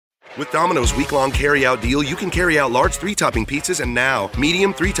With Domino's week-long carry-out deal, you can carry out large 3-topping pizzas and now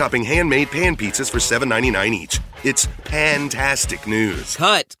medium 3-topping handmade pan pizzas for $7.99 each. It's pan-tastic news.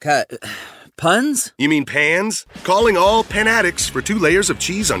 Cut. Puns? You mean pans? Calling all pan addicts for 2 layers of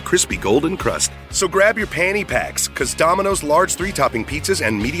cheese on crispy golden crust. So grab your panty packs, because Domino's large 3-topping pizzas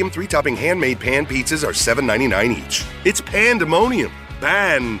and medium 3-topping handmade pan pizzas are $7.99 each. It's pandemonium.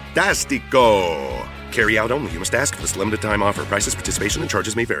 Fantastico. Carry out only. You must ask for this limited time offer. Prices, participation, and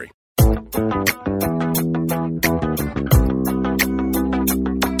charges may vary.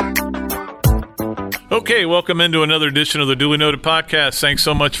 Okay, welcome into another edition of the Duly Noted Podcast. Thanks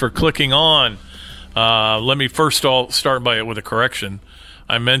so much for clicking on. Let me first start with a correction.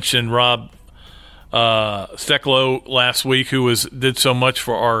 I mentioned Rob Stecklow last week, who did so much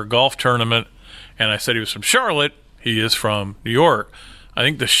for our golf tournament, and I said he was from Charlotte. He is from New York. I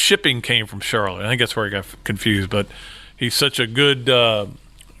think the shipping came from Charlotte. I think that's where I got confused, but he's such a good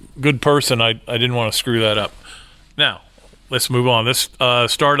person, I didn't want to screw that up. Now, let's move on. Let's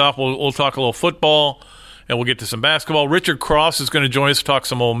start off. We'll talk a little football, and we'll get to some basketball. Richard Cross is going to join us to talk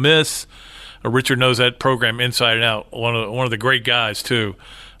some Ole Miss. Richard knows that program inside and out. One of the great guys, too.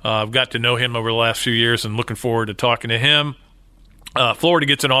 I've got to know him over the last few years and looking forward to talking to him. Florida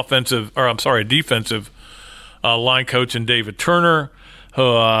gets a defensive line coach in David Turner,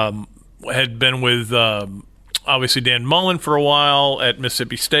 who had been with obviously Dan Mullen for a while at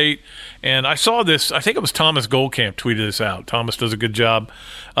Mississippi State. And I saw this, I think it was Thomas Goldkamp tweeted this out. Thomas does a good job.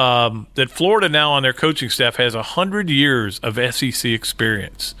 That Florida now on their coaching staff has 100 years of SEC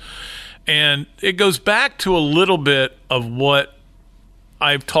experience. And it goes back to a little bit of what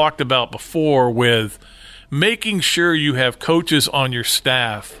I've talked about before with making sure you have coaches on your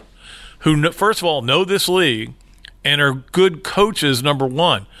staff who, first of all, know this league and are good coaches, number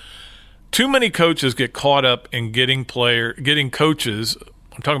one. Too many coaches get caught up in getting coaches,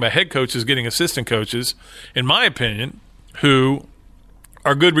 I'm talking about head coaches, getting assistant coaches, in my opinion, who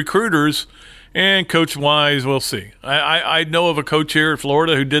are good recruiters, and coach-wise, we'll see. I know of a coach here in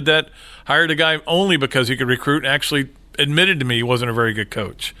Florida who did that, hired a guy only because he could recruit, and actually admitted to me he wasn't a very good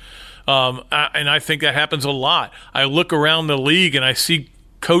coach. And I think that happens a lot. I look around the league and I see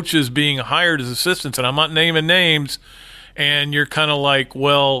coaches being hired as assistants, and I'm not naming names, and you're kind of like,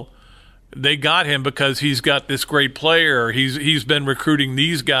 well, they got him because he's got this great player. He's been recruiting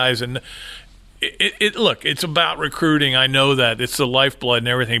these guys, and look, it's about recruiting. I know that it's the lifeblood and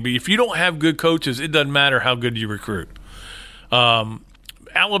everything, but if you don't have good coaches, it doesn't matter how good you recruit.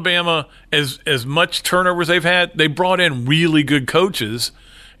 Alabama, as much turnover as they've had, they brought in really good coaches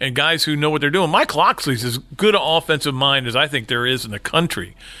and guys who know what they're doing. Mike Locksley's as good an offensive mind as I think there is in the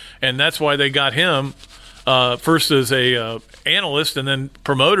country, and that's why they got him first as a analyst and then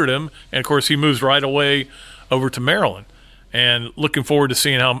promoted him. And, of course, he moves right away over to Maryland. And looking forward to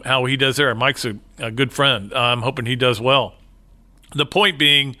seeing how he does there. Mike's a good friend. I'm hoping he does well. The point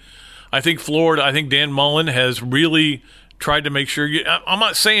being, I think Dan Mullen has really tried to make sure I'm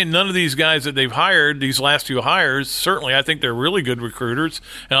not saying none of these guys that they've hired, these last few hires, certainly I think they're really good recruiters,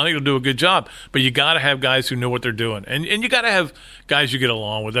 and I think they'll do a good job. But you got to have guys who know what they're doing, and you got to have guys you get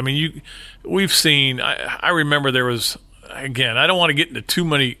along with. I mean, we've seen. I remember there was, again, I don't want to get into too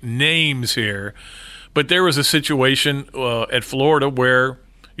many names here, but there was a situation at Florida where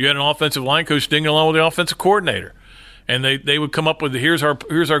you had an offensive line coach dinging along with the offensive coordinator, and they would come up with here's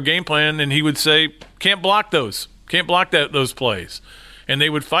our game plan, and he would say, can't block those. Can't block those plays, and they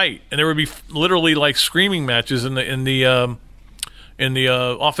would fight, and there would be literally like screaming matches in the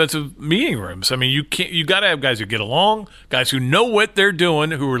offensive meeting rooms. I mean, you got to have guys who get along, guys who know what they're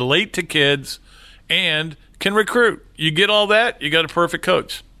doing, who relate to kids, and can recruit. You get all that, you got a perfect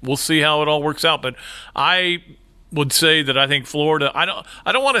coach. We'll see how it all works out, but I would say that I think Florida. I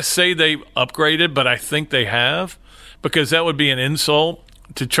don't want to say they've upgraded, but I think they have, because that would be an insult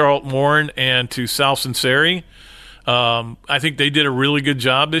to Charlton Warren and to Sal Sunseri. I think they did a really good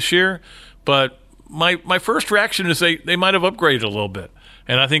job this year, but my first reaction is they might have upgraded a little bit,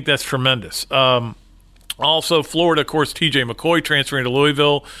 and I think that's tremendous. Also, Florida, of course, T.J. McCoy transferring to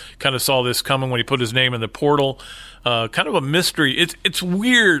Louisville, kind of saw this coming when he put his name in the portal. Kind of a mystery. It's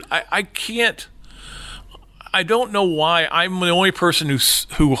weird. I don't know why. I'm the only person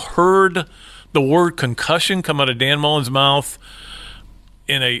who heard the word concussion come out of Dan Mullen's mouth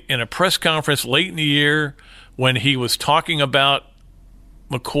in a press conference late in the year, when he was talking about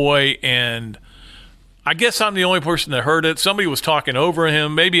McCoy, and I guess I'm the only person that heard it. Somebody was talking over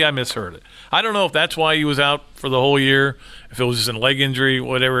him. Maybe I misheard it. I don't know if that's why he was out for the whole year, if it was just a leg injury,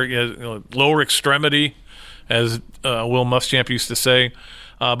 whatever, lower extremity, as Will Muschamp used to say.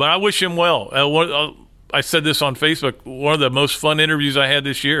 But I wish him well. I said this on Facebook. One of the most fun interviews I had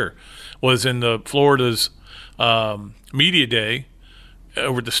this year was in the Florida's media day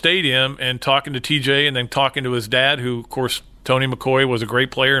over at the stadium, and talking to TJ, and then talking to his dad, who, of course, Tony McCoy, was a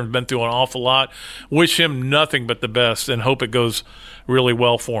great player and been through an awful lot. Wish him nothing but the best and hope it goes really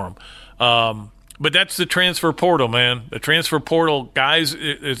well for him. But that's the transfer portal, man. The transfer portal, guys,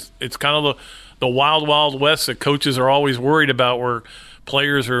 it's kind of the wild, wild west that coaches are always worried about, where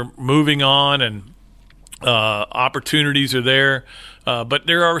players are moving on and opportunities are there. But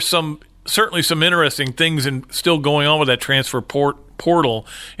there are certainly some interesting things still going on with that transfer portal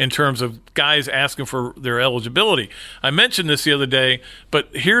in terms of guys asking for their eligibility. I mentioned this the other day, but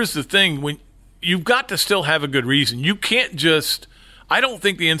here's the thing. When you've got to still have a good reason. You can't just – I don't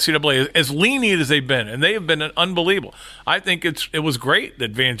think the NCAA, as lenient as they've been, and they have been unbelievable. I think it was great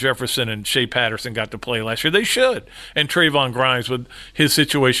that Van Jefferson and Shea Patterson got to play last year. They should. And Trayvon Grimes with his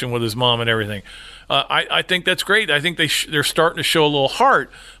situation with his mom and everything. I think that's great. I think they're starting to show a little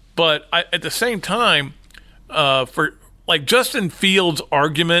heart. But at the same time, for like Justin Fields'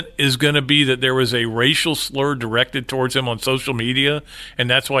 argument is going to be that there was a racial slur directed towards him on social media, and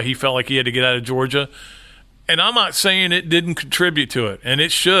that's why he felt like he had to get out of Georgia. And I'm not saying it didn't contribute to it, and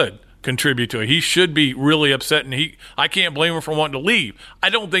it should contribute to it. He should be really upset, and I can't blame him for wanting to leave. I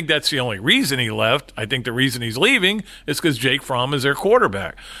don't think that's the only reason he left. I think the reason he's leaving is because Jake Fromm is their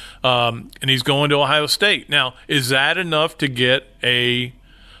quarterback, and he's going to Ohio State. Now, is that enough to get a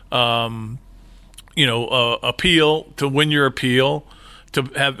appeal, to win your appeal, to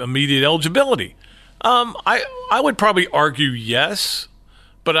have immediate eligibility? I would probably argue yes,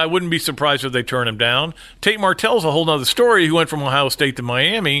 but I wouldn't be surprised if they turn him down. Tate Martell's a whole other story. He went from Ohio State to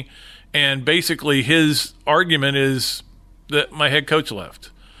Miami, and basically his argument is that my head coach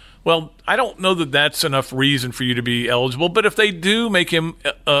left. Well, I don't know that that's enough reason for you to be eligible, but if they do make him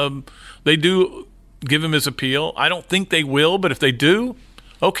they do give him his appeal. I don't think they will, but if they do,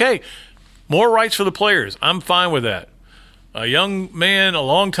 okay. More rights for the players. I'm fine with that. A young man a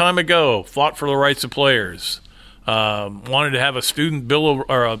long time ago fought for the rights of players. Wanted to have a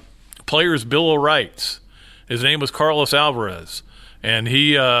a player's bill of rights. His name was Carlos Alvarez, and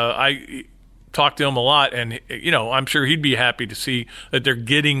I talked to him a lot, and I'm sure he'd be happy to see that they're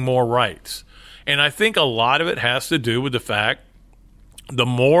getting more rights. And I think a lot of it has to do with the fact the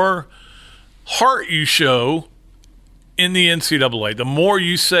more heart you show in the NCAA, the more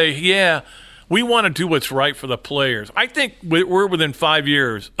you say, yeah, we want to do what's right for the players. I think we're within 5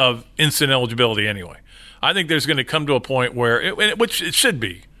 years of instant eligibility anyway. I think there's going to come to a point where, which it should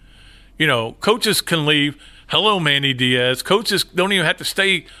be, coaches can leave. Hello, Manny Diaz. Coaches don't even have to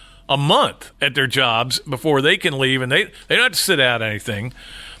stay a month at their jobs before they can leave, and they don't have to sit out anything.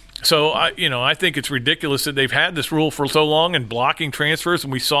 So, I think it's ridiculous that they've had this rule for so long and blocking transfers,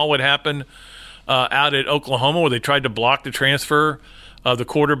 and we saw what happened out at Oklahoma where they tried to block the transfer of the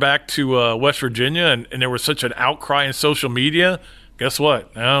quarterback to West Virginia, and there was such an outcry in social media. Guess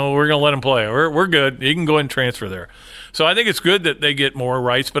what? No, we're going to let him play. We're good. He can go ahead and transfer there. So I think it's good that they get more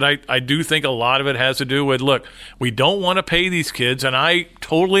rights, but I do think a lot of it has to do with, look, we don't want to pay these kids, and I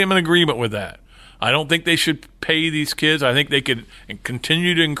totally am in agreement with that. I don't think they should pay these kids. I think they could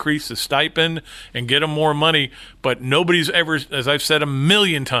continue to increase the stipend and get them more money, but nobody's ever, as I've said a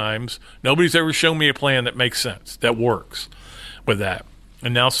million times, nobody's ever shown me a plan that makes sense, that works with that.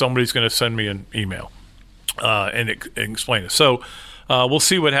 And now somebody's going to send me an email and explain it. So we'll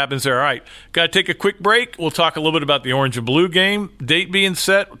see what happens there. All right, got to take a quick break. We'll talk a little bit about the Orange and Blue game date being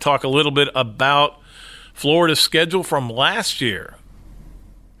set. We'll talk a little bit about Florida's schedule from last year.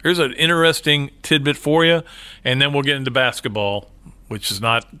 Here's an interesting tidbit for you, and then we'll get into basketball, which is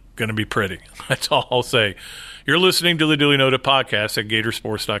not going to be pretty. That's all I'll say. You're listening to the Duly Noted podcast at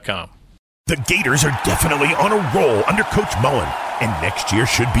Gatorsports.com. The Gators are definitely on a roll under Coach Mullen, and next year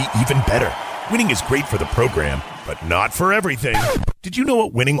should be even better. Winning is great for the program, but not for everything. Did you know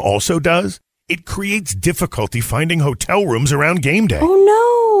what winning also does? It creates difficulty finding hotel rooms around game day. Oh, no.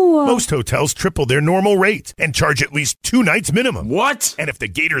 Most hotels triple their normal rates and charge at least 2 nights minimum. What? And if the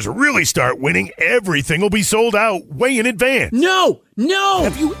Gators really start winning, everything will be sold out way in advance. No!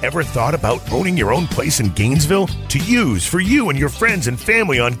 Have you ever thought about owning your own place in Gainesville to use for you and your friends and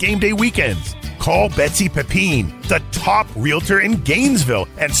family on game day weekends? Call Betsy Pepine, the top realtor in Gainesville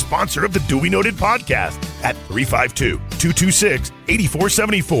and sponsor of the Duly Noted podcast at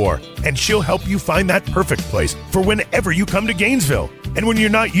 352-226-8474. And she'll help you find that perfect place for whenever you come to Gainesville. And when you're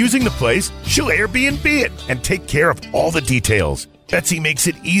not using the place, she'll Airbnb it and take care of all the details. Betsy makes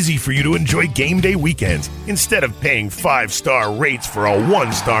it easy for you to enjoy game day weekends instead of paying 5-star rates for a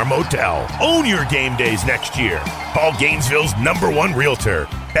 1-star motel. Own your game days next year. Call Gainesville's #1 realtor,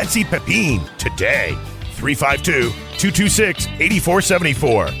 Betsy Pepine, today.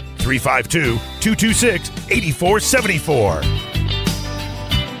 352-226-8474. 352-226-8474.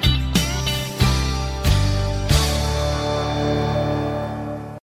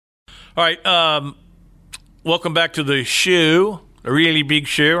 All right, welcome back to the show, a really big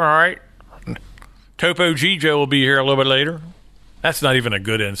show, all right? Topo Gijo will be here a little bit later. That's not even a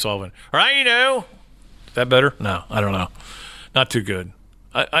good insult. Rhino! Is that better? No, I don't know. Not too good.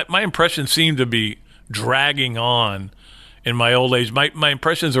 My impressions seem to be dragging on in my old age. My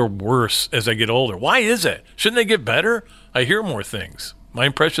impressions are worse as I get older. Why is it? Shouldn't they get better? I hear more things. My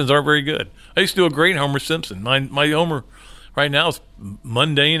impressions aren't very good. I used to do a great Homer Simpson. My Homer right now is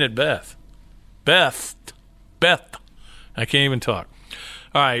mundane at best. Beth. I can't even talk.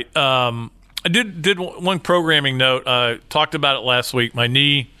 All right. I did one programming note. Talked about it last week.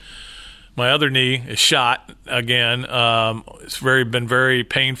 My other knee is shot again. It's been very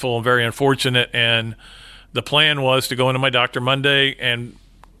painful and very unfortunate. And the plan was to go into my doctor Monday and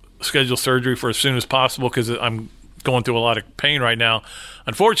schedule surgery for as soon as possible because I'm going through a lot of pain right now.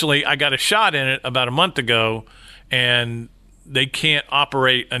 Unfortunately, I got a shot in it about a month ago, and they can't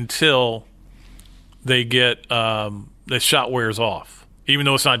operate until they get the shot wears off, even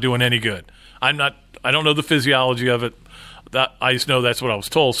though it's not doing any good. I don't know the physiology of it. I just know that's what I was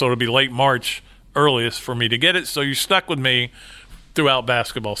told. So it'll be late March earliest for me to get it. So you're stuck with me throughout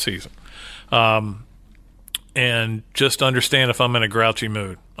basketball season. And just understand if I'm in a grouchy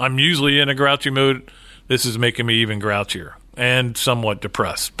mood. I'm usually in a grouchy mood. This is making me even grouchier and somewhat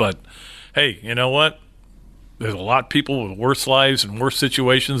depressed. But, hey, you know what? There's a lot of people with worse lives and worse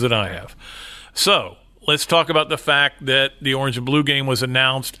situations than I have. So let's talk about the fact that the Orange and Blue game was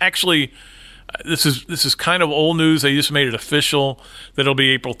announced. Actually, this is kind of old news. They just made it official that it'll be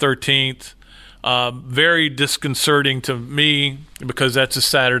April 13th. Very disconcerting to me because that's a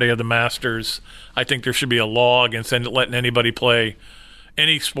Saturday of the Masters. I think there should be a law against letting anybody play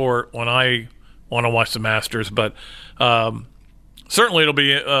any sport when I want to watch the Masters. But certainly it'll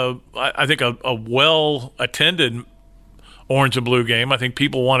be, I think, a well-attended Orange and Blue game. I think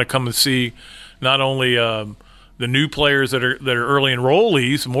people want to come and see not only the new players that are early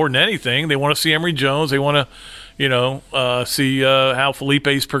enrollees more than anything. They want to see Emory Jones. They want to, see how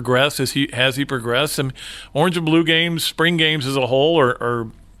Felipe's progressed. Has he progressed? And Orange and Blue games, spring games as a whole, are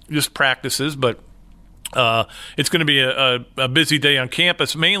just practices. But it's going to be a busy day on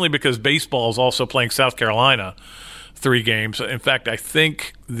campus, mainly because baseball is also playing South Carolina 3 games. In fact, I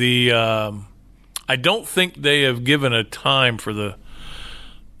think I don't think they have given a time for the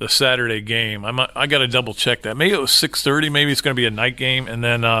Saturday game. I got to double check that. Maybe it was 6:30. Maybe it's going to be a night game, and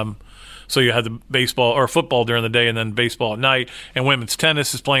then so you have the baseball or football during the day, and then baseball at night. And women's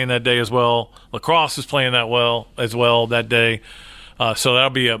tennis is playing that day as well. Lacrosse is playing that day. So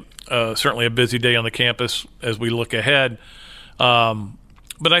that'll be certainly a busy day on the campus as we look ahead.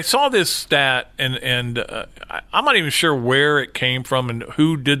 But I saw this stat, and I'm not even sure where it came from and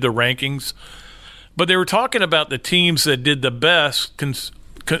who did the rankings. But they were talking about the teams that did the best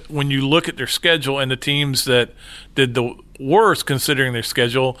when you look at their schedule, and the teams that did the worst considering their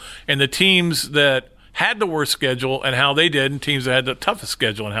schedule, and the teams that had the worst schedule and how they did, and teams that had the toughest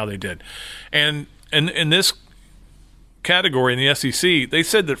schedule and how they did. And in this category in the SEC, they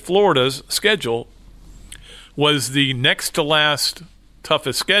said that Florida's schedule was the next to last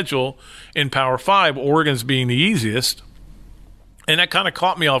toughest schedule in Power 5, Oregon's being the easiest. And that kind of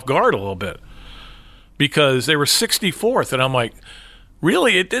caught me off guard a little bit because they were 64th, and I'm like,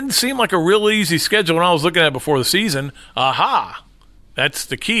 really? It didn't seem like a real easy schedule when I was looking at it before the season. Aha! That's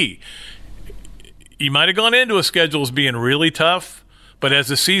the key. You might have gone into a schedule as being really tough, but as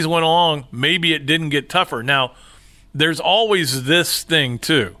the season went along, maybe it didn't get tougher. Now, there's always this thing,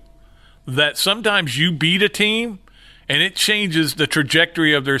 too, that sometimes you beat a team and it changes the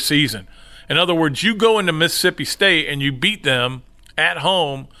trajectory of their season. In other words, you go into Mississippi State and you beat them at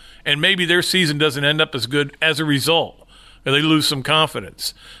home, and maybe their season doesn't end up as good as a result. Or they lose some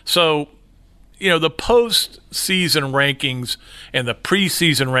confidence. So, the post-season rankings and the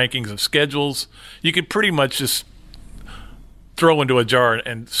preseason rankings of schedules, you can pretty much just throw into a jar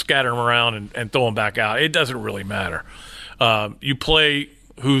and scatter them around and throw them back out. It doesn't really matter. You play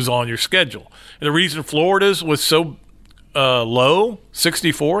who's on your schedule. And the reason Florida's was so low,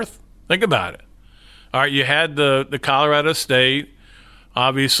 64th, think about it. All right, you had the Colorado State.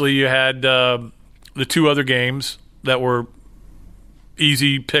 Obviously, you had the 2 other games that were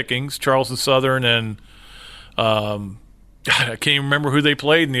easy pickings, Charleston Southern and God, I can't remember who they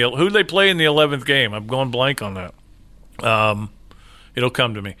played in the 11th game. I'm going blank on that. It'll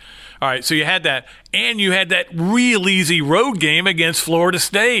come to me. All right, so you had that, and you had that real easy road game against Florida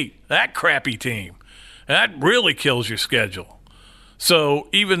State, that crappy team. That really kills your schedule. So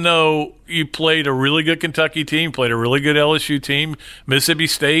even though you played a really good Kentucky team, played a really good LSU team, Mississippi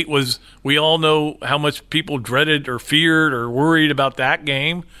State was, we all know how much people dreaded or feared or worried about that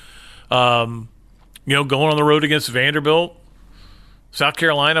game. Going on the road against Vanderbilt. South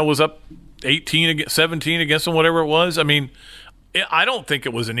Carolina was up 17 against them, whatever it was. I mean, I don't think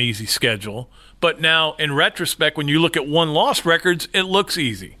it was an easy schedule. But now, in retrospect, when you look at one-loss records, it looks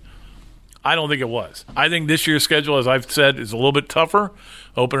easy. I don't think it was. I think this year's schedule, as I've said, is a little bit tougher.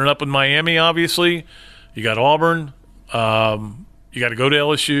 Opening up with Miami, obviously. You got Auburn. You got to go to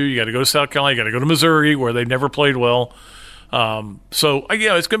LSU. You got to go to South Carolina. You got to go to Missouri, where they've never played well. It's going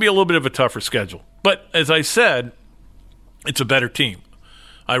to be a little bit of a tougher schedule. But as I said, it's a better team.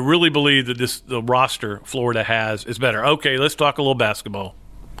 I really believe that the roster Florida has is better. Okay, let's talk a little basketball.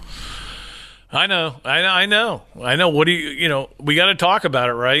 I know. What do you we got to talk about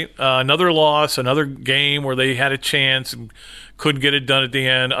it, right? Another loss, another game where they had a chance and couldn't get it done at the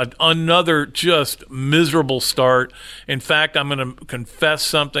end. Another just miserable start. In fact, I'm going to confess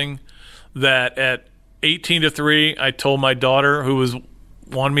something that at 18-3, I told my daughter, who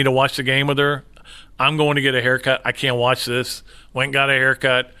wanted me to watch the game with her, I'm going to get a haircut. I can't watch this. Went and got a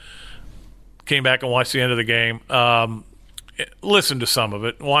haircut. Came back and watched the end of the game. Listened to some of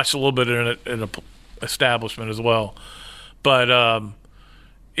it. Watched a little bit in an establishment as well. But,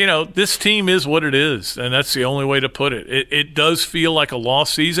 this team is what it is, and that's the only way to put it. It does feel like a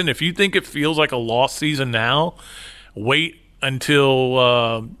lost season. If you think it feels like a lost season now, wait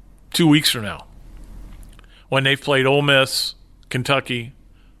until 2 weeks from now when they've played Ole Miss, Kentucky,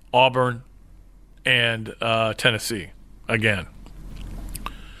 Auburn, and Tennessee again.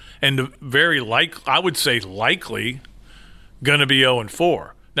 And I would say likely going to be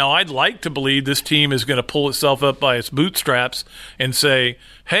 0-4. Now, I'd like to believe this team is going to pull itself up by its bootstraps and say,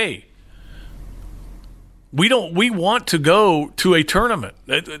 hey, we want to go to a tournament.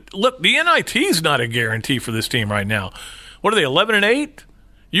 Look, the NIT is not a guarantee for this team right now. What are they, 11-8?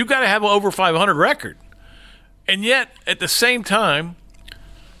 You've got to have an over 500 record. And yet, at the same time,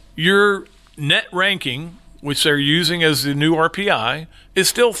 your net ranking, which they're using as the new RPI, is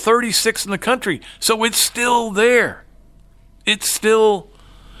still 36 in the country. So it's still there. It's still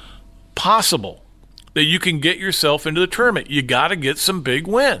possible that you can get yourself into the tournament. You got to get some big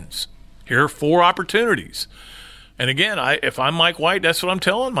wins. Here are 4 opportunities. And again, if I'm Mike White, that's what I'm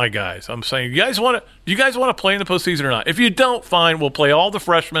telling my guys. I'm saying, do you guys want to play in the postseason or not? If you don't, fine. We'll play all the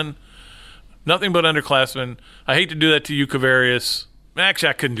freshmen, nothing but underclassmen. I hate to do that to you, Kavarius. Actually,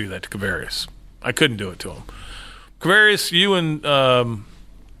 I couldn't do that to Kavarius. I couldn't do it to him. Kavarius, you and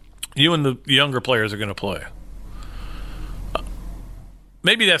the younger players are going to play.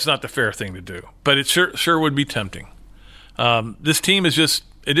 Maybe that's not the fair thing to do, but it sure would be tempting. This team is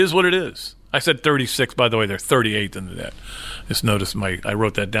it is what it is. I said 36, by the way, they're 38th in the net. Just notice I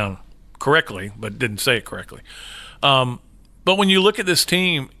wrote that down correctly, but didn't say it correctly. But when you look at this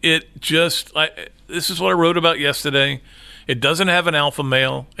team, this is what I wrote about yesterday. It doesn't have an alpha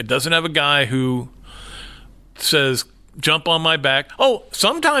male. It doesn't have a guy who says, jump on my back. Oh,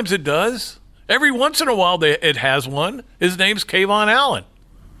 sometimes it does. Every once in a while it has one. His name's Kayvon Allen.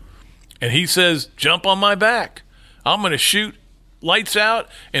 And he says, jump on my back. I'm going to shoot lights out,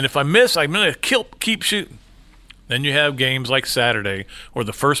 and if I miss, I'm going to keep shooting. Then you have games like Saturday where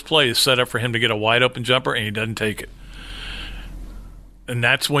the first play is set up for him to get a wide-open jumper, and he doesn't take it. And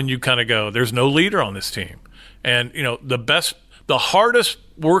that's when you kind of go, there's no leader on this team. And, the hardest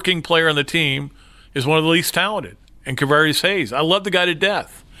working player on the team is one of the least talented, and Kavarius Hayes. I love the guy to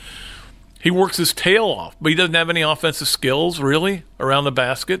death. He works his tail off, but he doesn't have any offensive skills, really, around the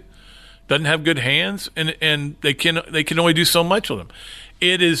basket. Doesn't have good hands, and they can only do so much with him.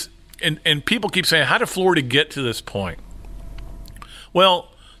 It is, and people keep saying, how did Florida get to this point?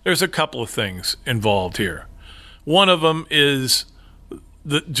 Well, there's a couple of things involved here. One of them is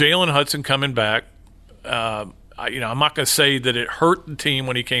the Jalen Hudson coming back. I'm not going to say that it hurt the team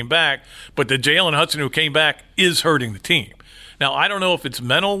when he came back, but the Jalen Hudson who came back is hurting the team. Now, I don't know if it's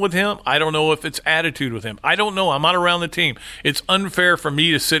mental with him. I don't know if it's attitude with him. I don't know. I'm not around the team. It's unfair for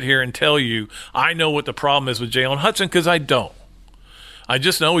me to sit here and tell you I know what the problem is with Jalen Hudson because I don't. I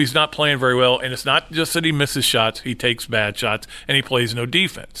just know he's not playing very well, and it's not just that he misses shots. He takes bad shots, and he plays no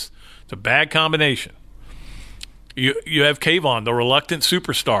defense. It's a bad combination. You have Kayvon, the reluctant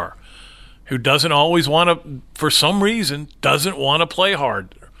superstar, who doesn't always want to, for some reason, doesn't want to play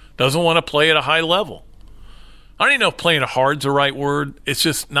hard, doesn't want to play at a high level. I don't even know if playing hard's the right word. It's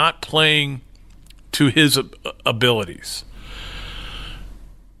just not playing to his abilities.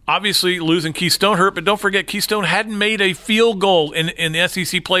 Obviously, losing Keystone hurt, but don't forget, Keystone hadn't made a field goal in the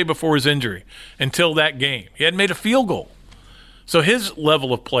SEC play before his injury until that game. He hadn't made a field goal. So his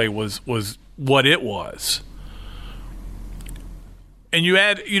level of play was what it was. And you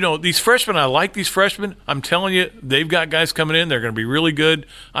add, these freshmen, I like these freshmen. I'm telling you, they've got guys coming in. They're going to be really good.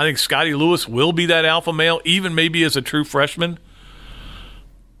 I think Scotty Lewis will be that alpha male, even maybe as a true freshman.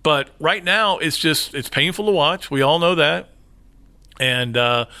 But right now, it's painful to watch. We all know that.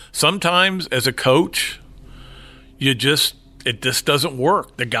 And sometimes as a coach, it just doesn't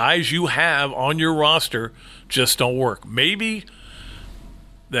work. The guys you have on your roster just don't work. Maybe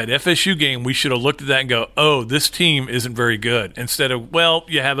that FSU game, we should have looked at that and go, oh, this team isn't very good. Instead of, well,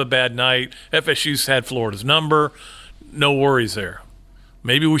 you have a bad night. FSU's had Florida's number. No worries there.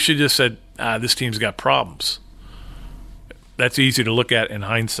 Maybe we should have just said, this team's got problems. That's easy to look at in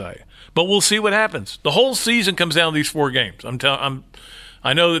hindsight. But we'll see what happens. The whole season comes down to these 4 games.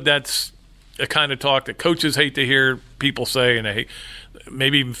 I know that's a kind of talk that coaches hate to hear people say, and they hate,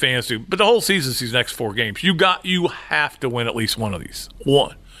 maybe even fans do. But the whole season's these next 4 games. You have to win at least one of these.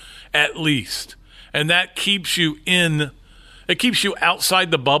 One. At least. And that keeps you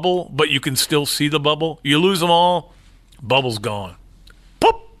outside the bubble, but you can still see the bubble. You lose them all, bubble's gone.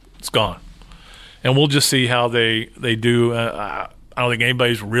 Pop! It's gone. And we'll just see how they do. I don't think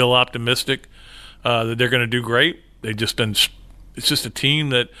anybody's real optimistic that they're going to do great. It's just a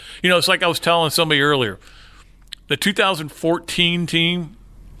team that, it's like I was telling somebody earlier. The 2014 team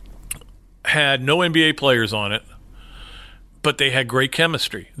had no NBA players on it, but they had great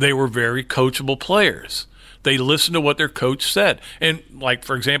chemistry. They were very coachable players. They listened to what their coach said. And like,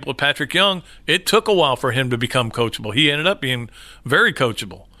 for example, with Patrick Young, it took a while for him to become coachable. He ended up being very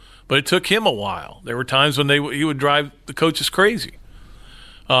coachable, but it took him a while. There were times when he would drive the coaches crazy.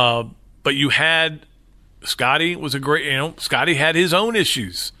 But you had Scotty was a great, Scotty had his own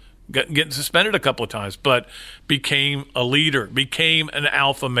issues, getting suspended a couple of times, but became a leader, became an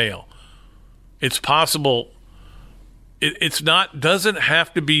alpha male. It's possible. Doesn't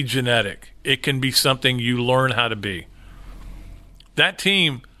have to be genetic. It can be something you learn how to be. That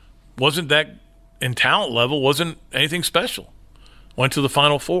team wasn't that, in talent level, wasn't anything special. Went to the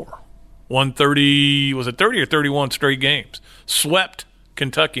Final Four. Won 30 or 31 straight games. Swept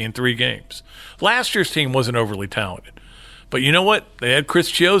Kentucky in 3 games. Last year's team wasn't overly talented. But you know what? They had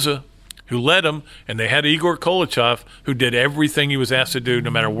Chris Chiozza, who led them, and they had Igor Kolichov, who did everything he was asked to do no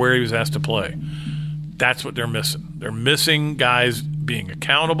matter where he was asked to play. That's what they're missing. They're missing guys being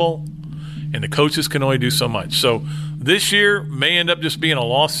accountable, and the coaches can only do so much. So this year may end up just being a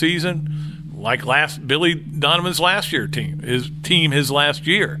lost season, like Billy Donovan's last year team, his last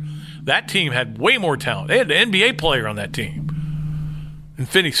year. That team had way more talent. They had an NBA player on that team, and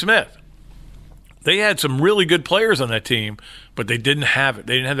Finney Smith. They had some really good players on that team, but they didn't have it.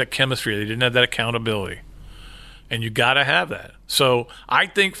 They didn't have that chemistry. They didn't have that accountability. And you got to have that. So I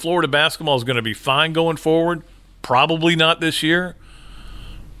think Florida basketball is going to be fine going forward. Probably not this year.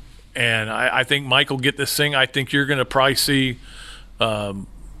 And I think Mike will get this thing. I think you're going to probably see some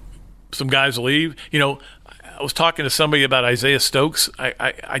guys leave. I was talking to somebody about Isaiah Stokes.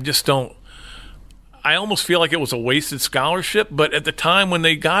 I just don't – I almost feel like it was a wasted scholarship. But at the time when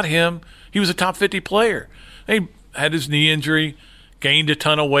they got him, he was a top 50 player. He had his knee injury. Gained a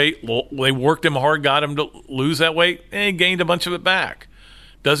ton of weight. They worked him hard, got him to lose that weight, and he gained a bunch of it back.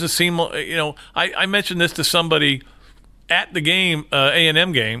 Doesn't seem, I mentioned this to somebody at the game,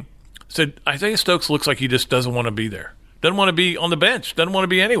 A&M game, said Isaiah Stokes looks like he just doesn't want to be there. Doesn't want to be on the bench. Doesn't want to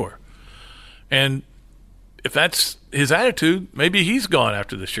be anywhere. And if that's his attitude, maybe he's gone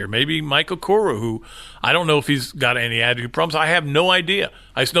after this year. Maybe Michael Okoro, who I don't know if he's got any attitude problems. I have no idea.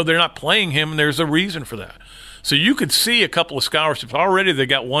 I just know they're not playing him, and there's a reason for that. So you could see a couple of scholarships. Already they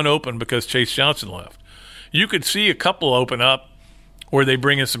got one open because Chase Johnson left. You could see a couple open up where they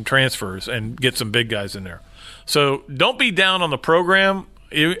bring in some transfers and get some big guys in there. So don't be down on the program.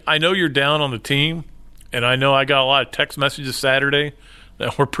 I know you're down on the team, and I know I got a lot of text messages Saturday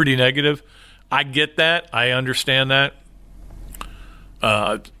that were pretty negative. I get that. I understand that.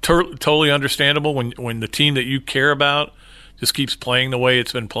 Totally understandable when the team that you care about just keeps playing the way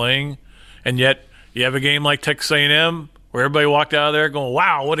it's been playing, and yet – you have a game like Texas A&M where everybody walked out of there going,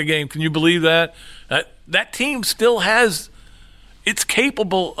 wow, what a game. Can you believe that? That team still has – it's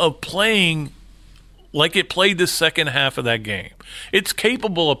capable of playing like it played the second half of that game. It's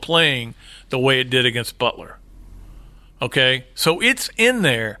capable of playing the way it did against Butler. Okay? So it's in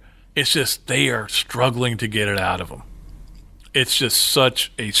there. It's just they are struggling to get it out of them. It's just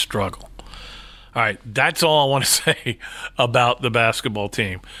such a struggle. All right, that's all I want to say about the basketball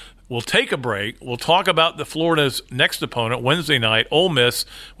team. We'll take a break. We'll talk about the Florida's next opponent, Wednesday night, Ole Miss,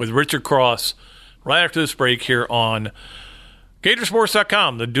 with Richard Cross, right after this break here on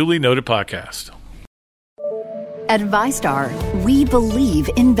Gatorsports.com, the duly noted podcast. At ViStar, we believe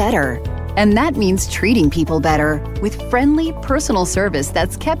in better. And that means treating people better with friendly, personal service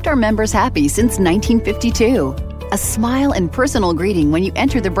that's kept our members happy since 1952. A smile and personal greeting when you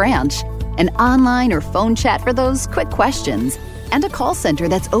enter the branch. An online or phone chat for those quick questions. And a call center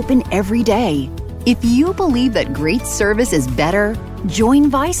that's open every day. If you believe that great service is better, join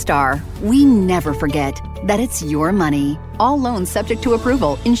ViStar. We never forget that it's your money. All loans subject to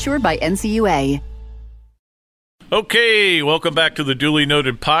approval, insured by NCUA. Okay, welcome back to the duly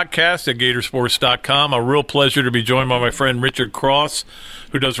noted podcast at Gatorsports.com. A real pleasure to be joined by my friend Richard Cross,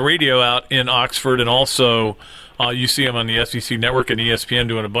 who does radio out in Oxford, and also you see him on the SEC Network and ESPN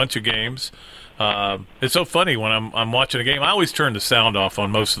doing a bunch of games. It's so funny when I'm watching a game. I always turn the sound off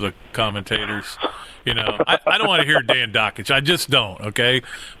on most of the commentators. You know, I don't want to hear Dan Dockich. I just don't. Okay,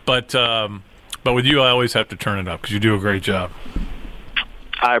 but with you, I always have to turn it up because you do a great job.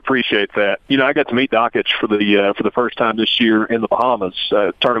 I appreciate that. You know, I got to meet Dockich for the first time this year in the Bahamas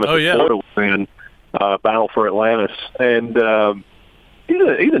tournament. Oh, yeah. Florida was in Battle for Atlantis, and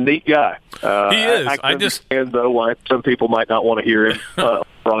he's a neat guy. He is. I understand though why some people might not want to hear him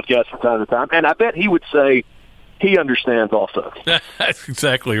broadcast from time to time, and I bet he would say he understands also. That's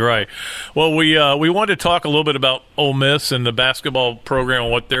exactly right. Well, we wanted to talk a little bit about Ole Miss and the basketball program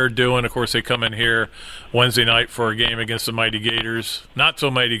and what they're doing. Of course, they come in here Wednesday night for a game against the Mighty Gators. Not so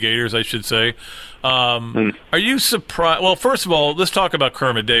Mighty Gators, I should say. Are you surprised? Well, first of all, let's talk about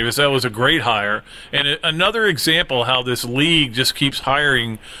Kermit Davis. That was a great hire. And another example how this league just keeps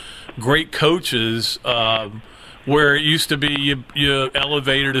hiring great coaches where it used to be you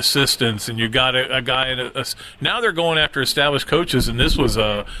elevated assistants and you got a guy in a now they're going after established coaches, and this was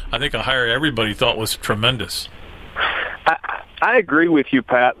I think a hire everybody thought was tremendous. I agree with you,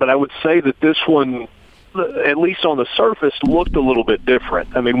 Pat, but I would say that this one, at least on the surface, looked a little bit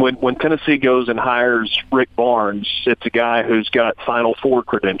different. I mean, when Tennessee goes and hires Rick Barnes, it's a guy who's got Final Four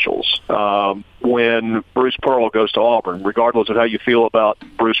credentials. When Bruce Pearl goes to Auburn, regardless of how you feel about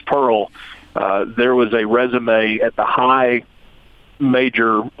Bruce Pearl, there was a resume at the high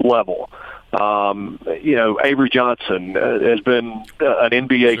major level. Avery Johnson has been an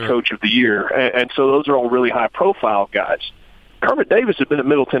NBA Coach of the Year, and so those are all really high-profile guys. Kermit Davis had been at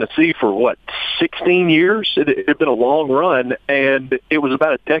Middle Tennessee for, 16 years? It had been a long run, and it was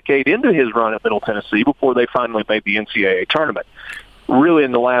about a decade into his run at Middle Tennessee before they finally made the NCAA tournament. Really,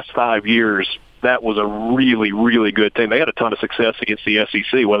 in the last 5 years, that was a really, really good team. They had a ton of success against the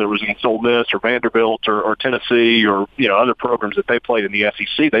SEC, whether it was against Ole Miss or Vanderbilt or Tennessee or other programs that they played in the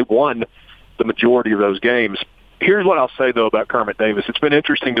SEC. They won the majority of those games. Here's what I'll say, though, about Kermit Davis. It's been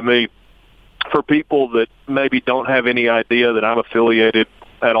interesting to me for people that maybe don't have any idea that I'm affiliated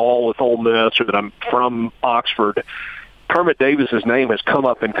at all with Ole Miss or that I'm from Oxford. Kermit Davis's name has come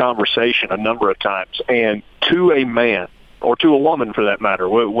up in conversation a number of times, and to a man, or to a woman for that matter,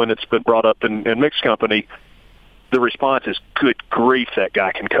 when it's been brought up in mixed company, the response is, good grief, that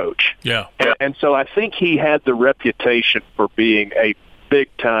guy can coach. Yeah. And so I think he had the reputation for being a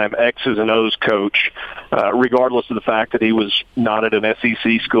big-time X's and O's coach, regardless of the fact that he was not at an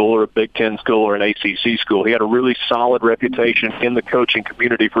SEC school or a Big Ten school or an ACC school. He had a really solid reputation in the coaching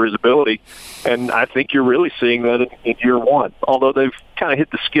community for his ability, and I think you're really seeing that in year one, although they've kind of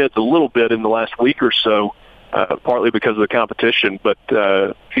hit the skids a little bit in the last week or so, partly because of the competition, but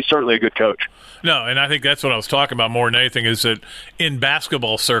he's certainly a good coach. No, and I think that's what I was talking about more than anything is that in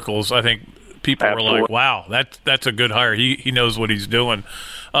basketball circles, I think people Absolutely. were like, wow, that's a good hire. He knows what he's doing.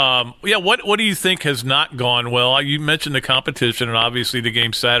 What do you think has not gone well? You mentioned the competition, and obviously the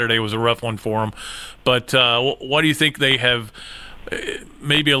game Saturday was a rough one for them. But what do you think they have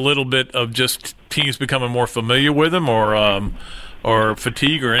maybe a little bit of just teams becoming more familiar with them or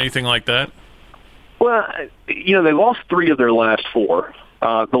fatigue or anything like that? Well, they lost 3 of their last 4.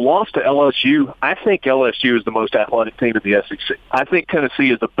 The loss to LSU, I think LSU is the most athletic team in the SEC. I think Tennessee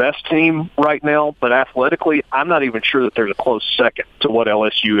is the best team right now, but athletically, I'm not even sure that there's a close second to what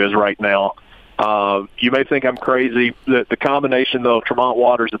LSU is right now. You may think I'm crazy. The combination, though, of Tremont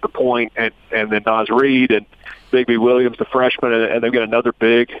Waters at the point and then Naz Reid and Bigby Williams, the freshman, and they've got another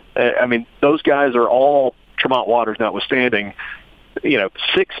big. I mean, those guys are all, Tremont Waters notwithstanding,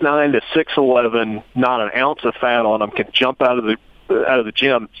 6'9" to 6'11", not an ounce of fat on them, can jump out of the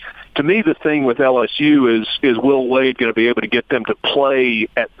gym. To me, the thing with LSU is Will Wade going to be able to get them to play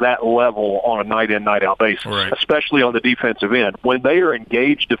at that level on a night-in, night-out basis, right, especially on the defensive end. When they are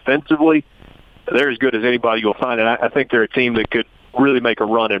engaged defensively, they're as good as anybody you'll find, and I think they're a team that could really make a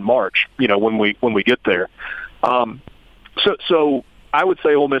run in March, when we get there. So I would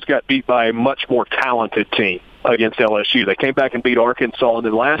say Ole Miss got beat by a much more talented team against LSU. They came back and beat Arkansas, and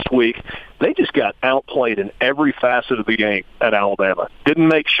then last week they just got outplayed in every facet of the game at Alabama. Didn't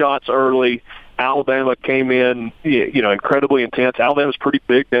make shots early. Alabama came in, incredibly intense. Alabama's pretty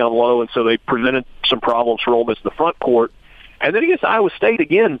big down low, and so they presented some problems for Ole Miss in the front court. And then against Iowa State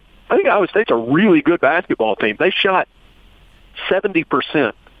again, I think Iowa State's a really good basketball team. They shot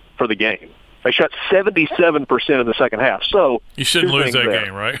 70% for the game. They shot 77% in the second half. So you shouldn't lose that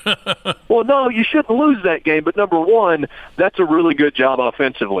game, right? Well, no, you shouldn't lose that game. But number one, that's a really good job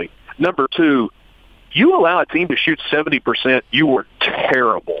offensively. Number two, you allow a team to shoot 70%, you were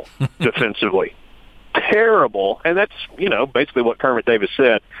terrible defensively. Terrible. And that's, basically what Kermit Davis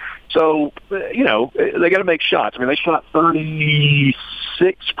said. So, they got to make shots. I mean, they shot 36%,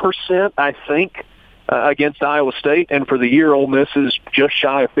 I think, against Iowa State. And for the year, Ole Miss is just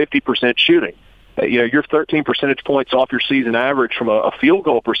shy of 50% shooting. You're 13 percentage points off your season average from a field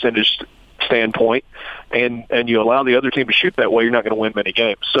goal percentage standpoint, and you allow the other team to shoot that way, you're not going to win many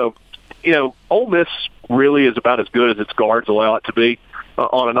games. So, Ole Miss really is about as good as its guards allow it to be.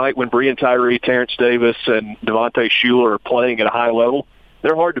 On a night when Breein Tyree, Terrence Davis, and Devontae Shuler are playing at a high level,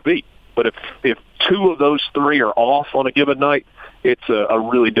 they're hard to beat. But if two of those three are off on a given night, it's a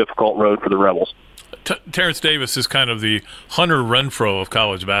really difficult road for the Rebels. Terrence Davis is kind of the Hunter Renfrow of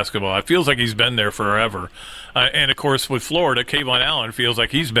college basketball. It feels like he's been there forever. And, of course, with Florida, Kayvon Allen feels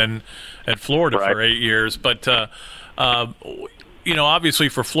like he's been at Florida for 8 years. But, obviously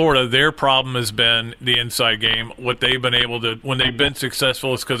for Florida, their problem has been the inside game. What they've been able to – when they've been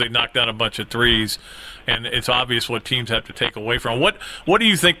successful is because they knocked down a bunch of threes. And it's obvious what teams have to take away from. What do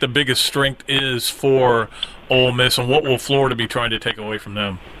you think the biggest strength is for Ole Miss, and what will Florida be trying to take away from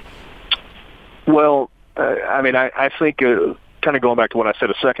them? Well, I think kind of going back to what I said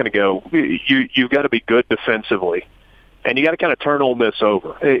a second ago, you've got to be good defensively, and you got to kind of turn Ole Miss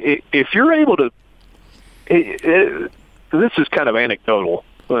over. If you're able to this is kind of anecdotal.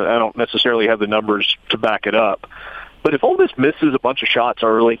 I don't necessarily have the numbers to back it up. But if Ole Miss misses a bunch of shots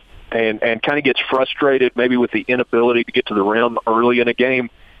early and kind of gets frustrated maybe with the inability to get to the rim early in a game,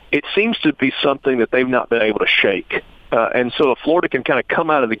 it seems to be something that they've not been able to shake. And so if Florida can kind of come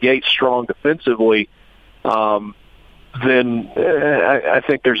out of the gate strong defensively, then I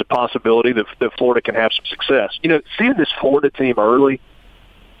think there's a possibility that Florida can have some success. Seeing this Florida team early,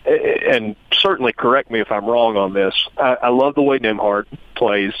 and certainly correct me if I'm wrong on this, I love the way Nembhard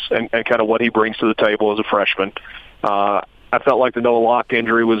plays and kind of what he brings to the table as a freshman. I felt like the Noah Locke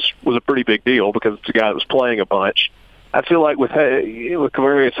injury was a pretty big deal because it's a guy that was playing a bunch. I feel like with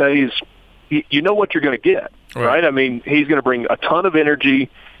Quavarius Hayes, you know what you're going to get, right? I mean, he's going to bring a ton of energy,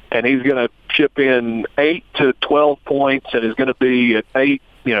 and he's going to chip in 8 to 12 points, and is going to be at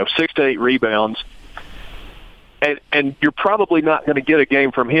 6 to 8 rebounds. And you're probably not going to get a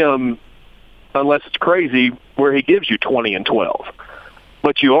game from him unless it's crazy where he gives you 20 and 12.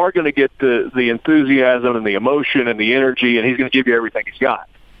 But you are going to get the enthusiasm and the emotion and the energy, and he's going to give you everything he's got.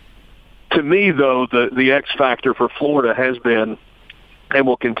 To me, though, the X factor for Florida has been and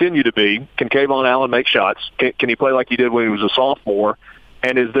will continue to be, can Kayvon Allen make shots? Can he play like he did when he was a sophomore?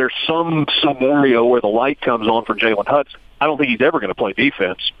 And is there some scenario where the light comes on for Jalen Hudson? I don't think he's ever going to play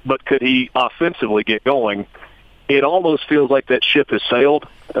defense, but could he offensively get going? It almost feels like that ship has sailed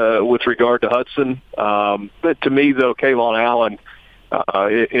with regard to Hudson. But to me, though, Kayvon Allen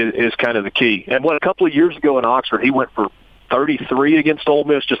is kind of the key. And a couple of years ago in Oxford, he went for 33 against Ole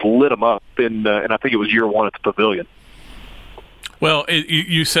Miss, just lit him up, and I think it was year one at the Pavilion. Well,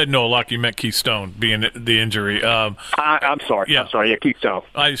 you said Noah Locke. You meant Keith Stone being the injury. I'm sorry. Yeah. I'm sorry. Yeah, Keith Stone.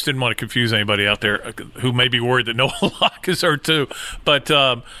 I just didn't want to confuse anybody out there who may be worried that Noah Locke is hurt too. But,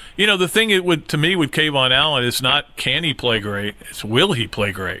 the thing to me with Kayvon Allen is not can he play great, it's will he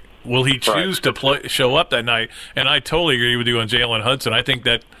play great. Will he choose to show up that night? And I totally agree with you on Jalen Hudson. I think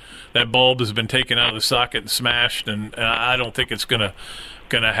that bulb has been taken out of the socket and smashed, and I don't think it's going to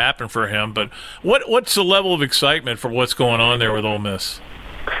happen for him. But what's the level of excitement for what's going on there with Ole Miss?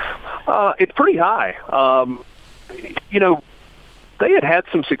 It's pretty high. They had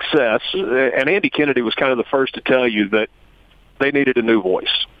some success, and Andy Kennedy was kind of the first to tell you that they needed a new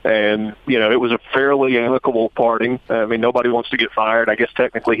voice. And, it was a fairly amicable parting. I mean, nobody wants to get fired. I guess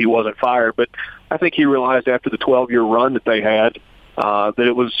technically he wasn't fired, but I think he realized after the 12-year run that they had that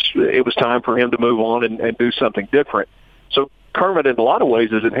it was time for him to move on and do something different. So Kermit, in a lot of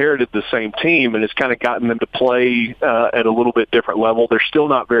ways, has inherited the same team and has kind of gotten them to play at a little bit different level. They're still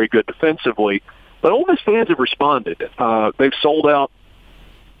not very good defensively, but Ole Miss fans have responded. They've sold out,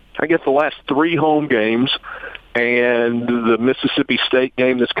 I guess, the last 3 home games. and the Mississippi State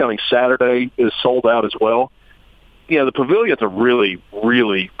game this coming Saturday is sold out as well. Yeah, the Pavilion's a really,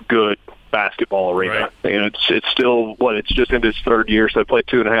 really good basketball arena. Right. And it's still, it's just into its third year, so they played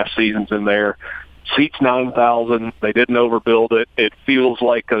 2.5 seasons in there. Seats 9,000. They didn't overbuild it. It feels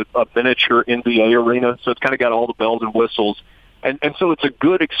like a miniature NBA arena, so it's kind of got all the bells and whistles. And so it's a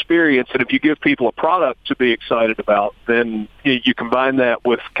good experience, and if you give people a product to be excited about, then you combine that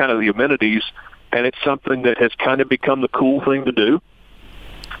with kind of the amenities, and it's something that has kind of become the cool thing to do.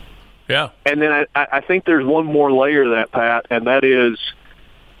 Yeah. And then I think there's one more layer to that, Pat, and that is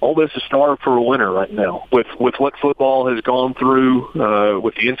Ole Miss is starved for a winner right now. With what football has gone through,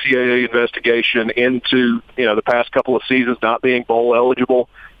 with the NCAA investigation into the past couple of seasons not being bowl eligible,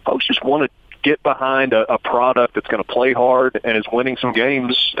 folks just want to get behind a product that's going to play hard and is winning some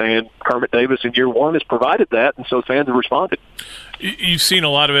games, and Kermit Davis in year one has provided that, and so fans have responded. You've seen a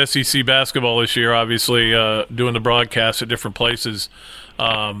lot of SEC basketball this year, obviously, doing the broadcasts at different places.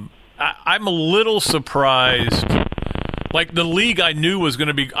 I'm a little surprised. Like, the league I knew was going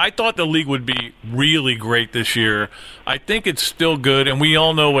to be – I thought the league would be really great this year. I think it's still good, and we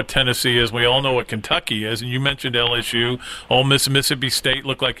all know what Tennessee is. We all know what Kentucky is. And you mentioned LSU. Ole Miss and Mississippi State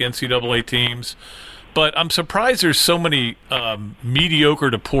look like NCAA teams. But I'm surprised there's so many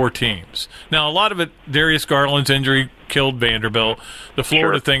mediocre to poor teams. Now, a lot of it, Darius Garland's injury killed Vanderbilt. The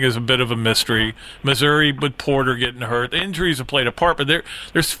Florida thing is a bit of a mystery. Missouri with Porter getting hurt. The injuries have played a part, but there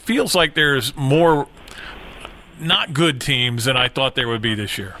feels like there's more not good teams than I thought there would be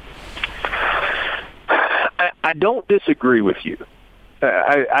this year. I don't disagree with you.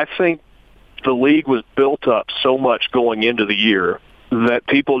 I think the league was built up so much going into the year that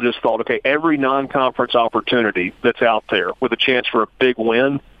people just thought, okay, every non-conference opportunity that's out there with a chance for a big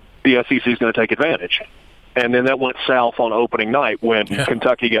win, the SEC is going to take advantage. And then that went south on opening night when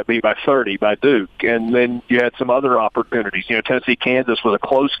Kentucky got beat by 30 by Duke. And then you had some other opportunities. Tennessee-Kansas was a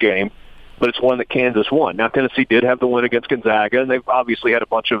close game, but it's one that Kansas won. Now, Tennessee did have the win against Gonzaga, and they've obviously had a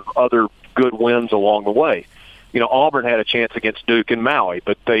bunch of other good wins along the way. Auburn had a chance against Duke and Maui,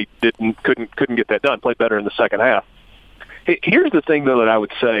 but they couldn't get that done. Played better in the second half. Here's the thing, though, that I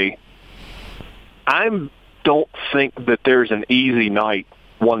would say. I don't think that there's an easy night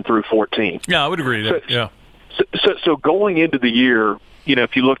 1 through 14. Yeah, I would agree with that. Yeah. So going into the year,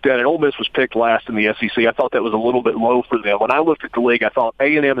 if you looked at it, Ole Miss was picked last in the SEC. I thought that was a little bit low for them. When I looked at the league, I thought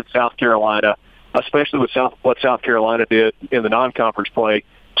A&M and South Carolina, especially with what South Carolina did in the non-conference play,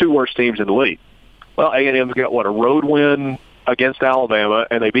 2 worst teams in the league. Well, A&M's got, a road win against Alabama,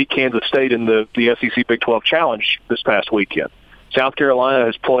 and they beat Kansas State in the SEC Big 12 Challenge this past weekend. South Carolina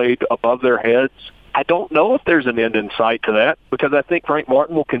has played above their heads. I don't know if there's an end in sight to that, because I think Frank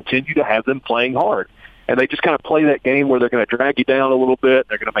Martin will continue to have them playing hard. And they just kind of play that game where they're going to drag you down a little bit,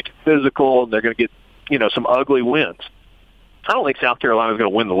 they're going to make it physical, and they're going to get, some ugly wins. I don't think South Carolina is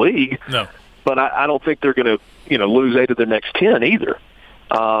going to win the league. No. But I don't think they're going to, lose 8 of their next 10 either.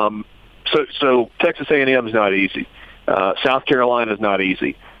 So Texas A&M is not easy. South Carolina is not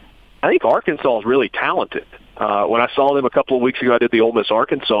easy. I think Arkansas is really talented. When I saw them a couple of weeks ago, I did the Ole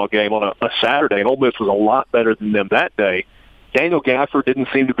Miss-Arkansas game on a Saturday, and Ole Miss was a lot better than them that day. Daniel Gafford didn't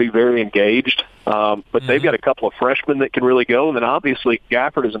seem to be very engaged, but they've got a couple of freshmen that can really go, and then obviously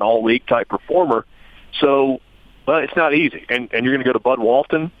Gafford is an all-league type performer. So, it's not easy, and you're going to go to Bud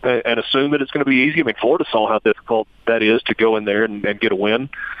Walton and assume that it's going to be easy. I mean, Florida saw how difficult that is to go in there and get a win.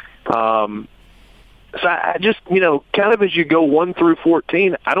 So I just, kind of as you go 1 through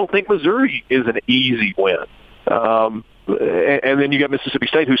 14, I don't think Missouri is an easy win. And then you got Mississippi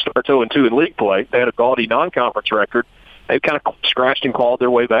State, who starts 0-2 in league play. They had a gaudy non-conference record. They've kind of scratched and clawed their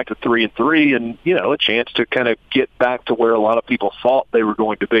way back to 3-3, and a chance to kind of get back to where a lot of people thought they were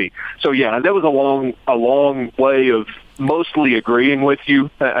going to be. So yeah, that was a long way of mostly agreeing with you.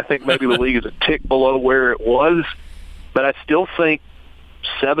 I think maybe the league is a tick below where it was, but I still think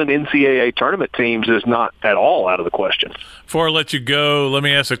 7 NCAA tournament teams is not at all out of the question. Before I let you go, let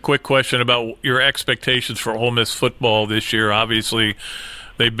me ask a quick question about your expectations for Ole Miss football this year. Obviously,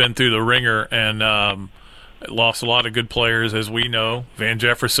 they've been through the ringer and lost a lot of good players, as we know. Van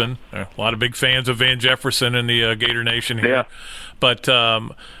Jefferson, a lot of big fans of Van Jefferson in the Gator Nation here. Yeah. But are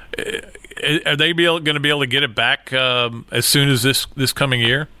they going to be able to get it back as soon as this coming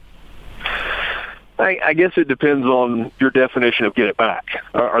year? I guess it depends on your definition of get it back.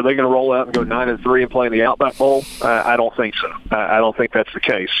 Are they going to roll out and go 9-3 and play in the Outback Bowl? I don't think so. I don't think that's the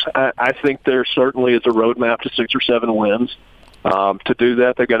case. I think there certainly is a roadmap to 6 or 7 wins. To do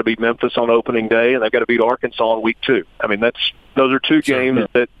that, they've got to beat Memphis on opening day, and they've got to beat Arkansas in week 2. I mean, those are 2 games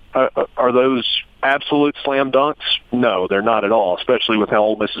that are those absolute slam dunks? No, they're not at all, especially with how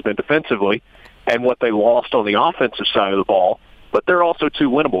Ole Miss has been defensively. and what they lost on the offensive side of the ball. But they're also 2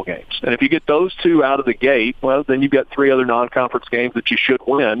 winnable games. And if you get those 2 out of the gate, well, then you've got 3 other non-conference games that you should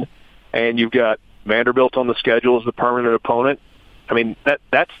win, and you've got Vanderbilt on the schedule as the permanent opponent. I mean,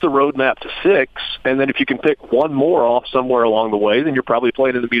 that's the roadmap to 6, and then if you can pick one more off somewhere along the way, then you're probably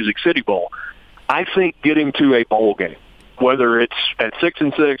playing in the Music City Bowl. I think getting to a bowl game, whether it's at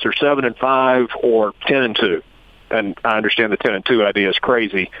 6-6 or 7-5 or 10-2, and I understand the 10-2 idea is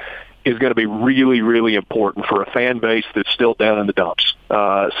crazy, is going to be really, really important for a fan base that's still down in the dumps.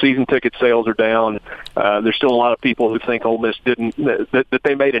 Season ticket sales are down. There's still a lot of people who think Ole Miss that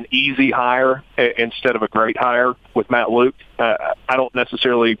they made an easy hire instead of a great hire with Matt Luke. I don't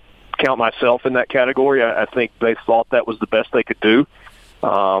necessarily count myself in that category. I think they thought that was the best they could do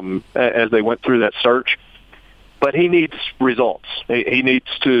as they went through that search. But he needs results. He needs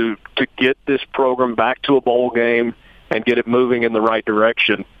to get this program back to a bowl game and get it moving in the right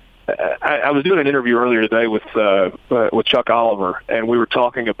direction. I was doing an interview earlier today with Chuck Oliver, and we were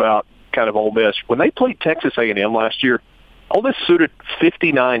talking about kind of Ole Miss. When they played Texas A&M last year, Ole Miss suited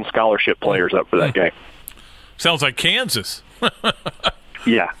 59 scholarship players up for that game. Sounds like Kansas.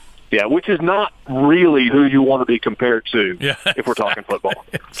 Yeah, which is not really who you want to be compared to if we're talking football.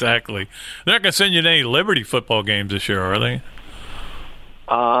 Exactly. They're not going to send you to any Liberty football games this year, are they?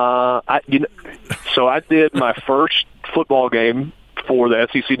 So I did my first football game for the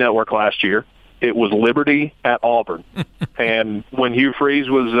SEC Network last year. It was Liberty at Auburn. And when Hugh Freeze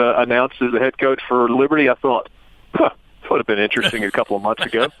was announced as the head coach for Liberty, I thought, that would have been interesting a couple of months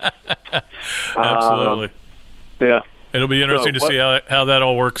ago. Absolutely. Yeah. It'll be interesting to see how that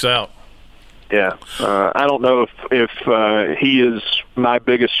all works out. Yeah. I don't know if he is my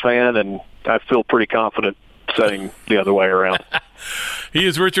biggest fan, and I feel pretty confident saying the other way around. He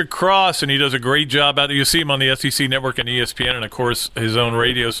is Richard Cross, and he does a great job out there. You see him on the SEC Network and ESPN, and, of course, his own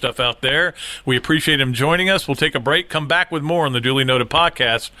radio stuff out there. We appreciate him joining us. We'll take a break, come back with more on the Duly Noted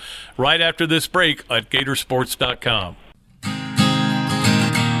podcast right after this break at Gatorsports.com.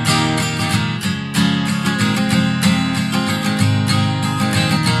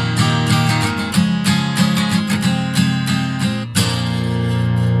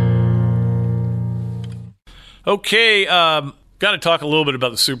 Okay, got to talk a little bit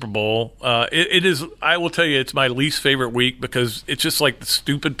about the Super Bowl. It is, I will tell you, it's my least favorite week because it's just like the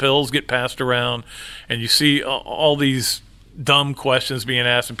stupid pills get passed around, and you see all these dumb questions being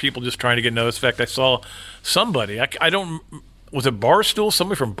asked and people just trying to get noticed. In fact, I saw somebody, was it Barstool?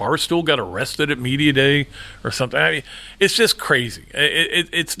 Somebody from Barstool got arrested at Media Day or something. I mean, it's just crazy.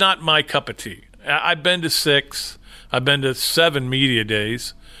 It's not my cup of tea. I've been to 6. I've been to 7 Media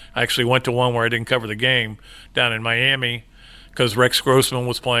Days. I actually went to one where I didn't cover the game down in Miami because Rex Grossman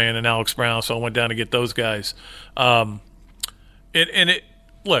was playing and Alex Brown, so I went down to get those guys.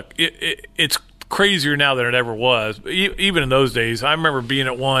 It's crazier now than it ever was. Even in those days, I remember being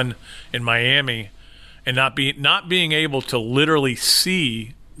at one in Miami and not being able to literally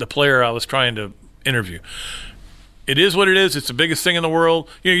see the player I was trying to interview. It is what it is. It's the biggest thing in the world.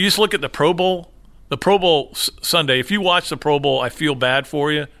 You just look at the Pro Bowl. The Pro Bowl Sunday, if you watch the Pro Bowl, I feel bad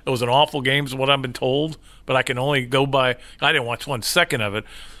for you. It was an awful game is what I've been told, but I can only go by – I didn't watch 1 second of it.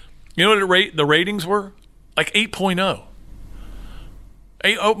 You know what the ratings were? Like 8.0.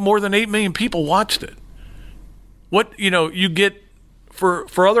 More than 8 million people watched it. What, you get –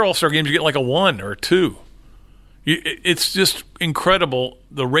 for other All-Star games, you get like a 1 or a 2. It's just incredible,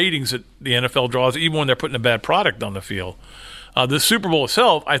 the ratings that the NFL draws, even when they're putting a bad product on the field. The Super Bowl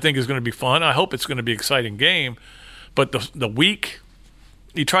itself, I think, is going to be fun. I hope it's going to be an exciting game. But the week,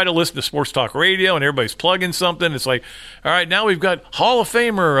 you try to listen to sports talk radio, and everybody's plugging something. It's like, all right, now we've got Hall of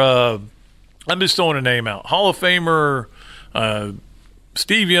Famer, I'm just throwing a name out, Hall of Famer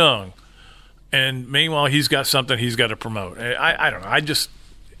Steve Young. And meanwhile, he's got something he's got to promote. I don't know.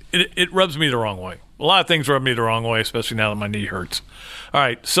 It rubs me the wrong way. A lot of things rub me the wrong way, especially now that my knee hurts. All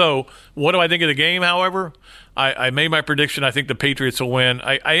right, so what do I think of the game, however? I made my prediction. I think the Patriots will win.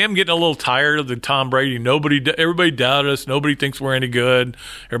 I am getting a little tired of the Tom Brady. Everybody doubted us. Nobody thinks we're any good.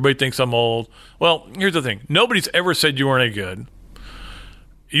 Everybody thinks I'm old. Well, here's the thing. Nobody's ever said you weren't any good.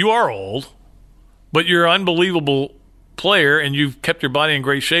 You are old, but you're an unbelievable player, and you've kept your body in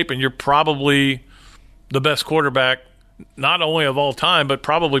great shape, and you're probably the best quarterback, not only of all time, but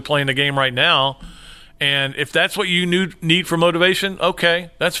probably playing the game right now. And if that's what you need for motivation, okay,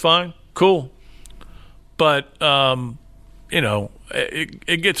 that's fine. Cool. But,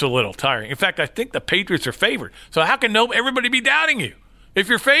 it gets a little tiring. In fact, I think the Patriots are favored. So how can everybody be doubting you if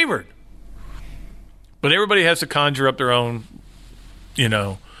you're favored? But everybody has to conjure up their own,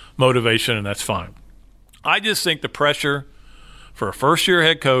 motivation, and that's fine. I just think the pressure for a first-year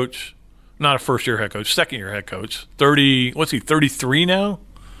head coach, not a first-year head coach, second-year head coach. 30, what's he, 33 now?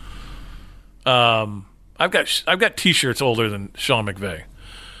 I've got T-shirts older than Sean McVay.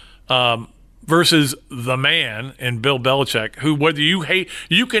 Versus the man in Bill Belichick, who, whether you hate,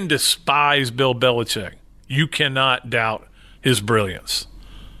 you can despise Bill Belichick. You cannot doubt his brilliance.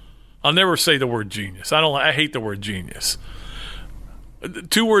 I'll never say the word genius. I hate the word genius.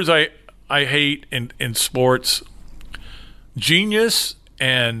 Two words I hate in sports: genius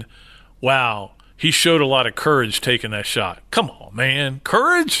and wow. He showed a lot of courage taking that shot. Come on, man,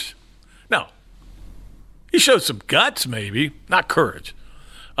 courage? No, he showed some guts, maybe, not courage.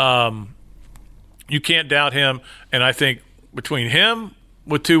 You can't doubt him, and I think between him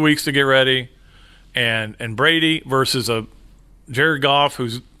with 2 weeks to get ready and Brady versus a Jared Goff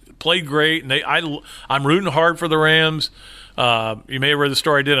who's played great, and I'm rooting hard for the Rams. You may have read the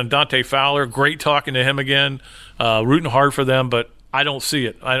story I did on Dante Fowler. Great talking to him again. Rooting hard for them, but I don't see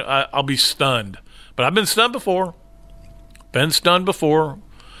it. I'll be stunned. But I've been stunned before.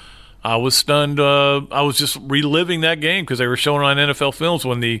 I was stunned. I was just reliving that game because they were showing on NFL Films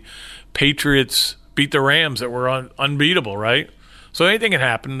when the Patriots beat the Rams that were unbeatable, right? So anything can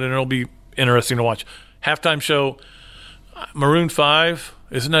happen, and it'll be interesting to watch. Halftime show, Maroon 5,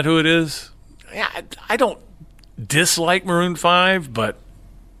 isn't that who it is? Yeah, I don't dislike Maroon 5, but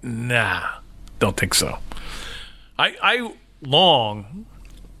nah, don't think so. I long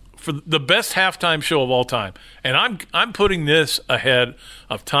for the best halftime show of all time, and I'm putting this ahead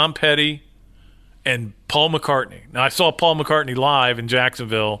of Tom Petty and Paul McCartney. Now, I saw Paul McCartney live in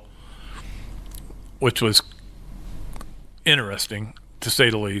Jacksonville, which was interesting, to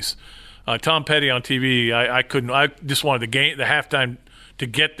say the least. Tom Petty on TV, I couldn't. I just wanted the halftime to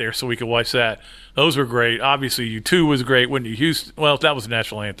get there so we could watch that. Those were great. Obviously, U2 was great. Whitney Houston, well, that was the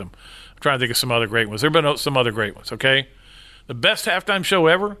national anthem. I'm trying to think of some other great ones. There have been some other great ones, okay? The best halftime show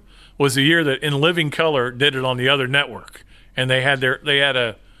ever was the year that In Living Color did it on the other network. And they had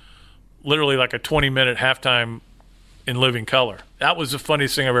literally like a 20-minute halftime in Living Color. That was the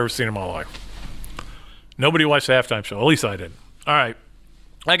funniest thing I've ever seen in my life. Nobody watched the halftime show. At least I didn't. All right.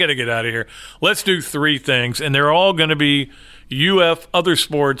 I got to get out of here. Let's do three things, and they're all going to be other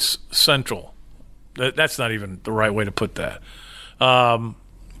sports central. That's not even the right way to put that. But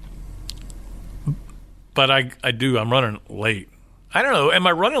I'm running late. I don't know. Am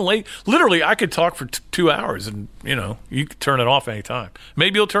I running late? Literally, I could talk for 2 hours, and, you could turn it off anytime.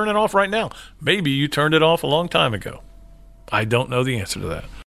 Maybe you'll turn it off right now. Maybe you turned it off a long time ago. I don't know the answer to that.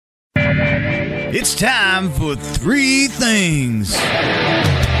 It's time for three things.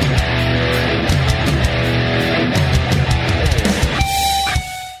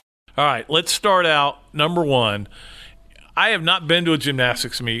 All right, let's start out. Number one, I have not been to a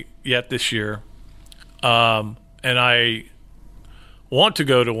gymnastics meet yet this year, and I want to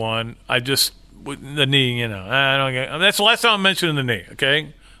go to one. I just, the knee, I don't. That's the last time I'm mentioning the knee,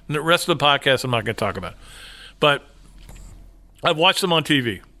 okay? And the rest of the podcast I'm not going to talk about. But I've watched them on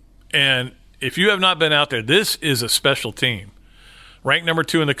TV, and if you have not been out there, this is a special team. Ranked number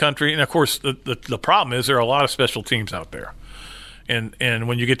 2 in the country. And, of course, the problem is there are a lot of special teams out there. And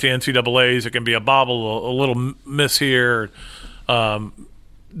when you get to NCAAs, it can be a bobble, a little miss here,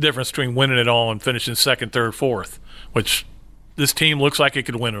 difference between winning it all and finishing second, third, fourth, which this team looks like it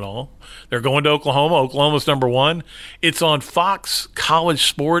could win it all. They're going to Oklahoma. Oklahoma's number 1. It's on Fox College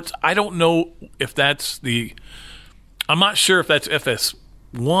Sports. I don't know if that's I'm not sure if that's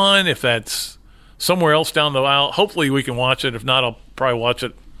FS1, if that's somewhere else down the aisle. Hopefully we can watch it. If not, I'll probably watch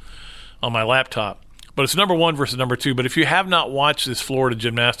it on my laptop. But it's number 1 versus number 2. But if you have not watched this Florida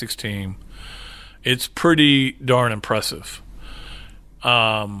gymnastics team, it's pretty darn impressive.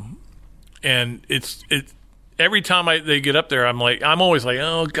 And it's every time they get up there, I'm always like,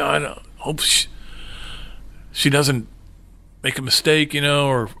 oh God, I hope she doesn't make a mistake,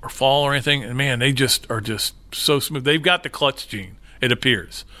 or fall or anything. And man, they just are just so smooth. They've got the clutch gene, it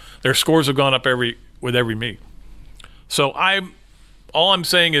appears. Their scores have gone up with every meet. So all I'm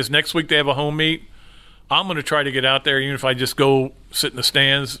saying is next week they have a home meet. I'm going to try to get out there, even if I just go sit in the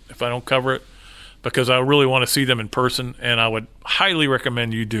stands, if I don't cover it, because I really want to see them in person, and I would highly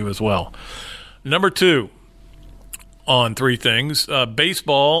recommend you do as well. Number 2 on three things.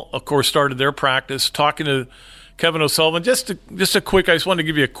 Baseball, of course, started their practice. Talking to Kevin O'Sullivan, I just wanted to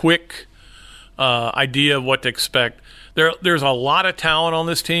give you a quick idea of what to expect. There's a lot of talent on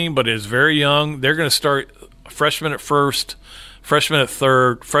this team, but it's very young. They're going to start freshman at first, freshman at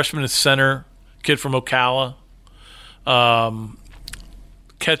third, freshman at center, kid from Ocala,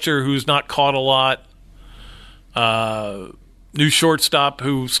 catcher who's not caught a lot, new shortstop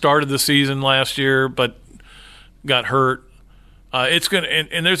who started the season last year but got hurt, It's gonna,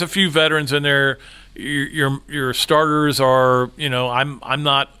 and there's a few veterans in there. Your starters are, I'm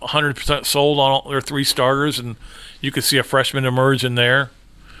not 100% sold on all their 3 starters, and you could see a freshman emerge in there.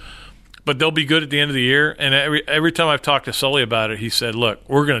 But they'll be good at the end of the year. And every time I've talked to Sully about it, he said, "Look,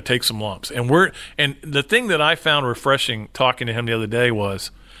 we're going to take some lumps." And the thing that I found refreshing talking to him the other day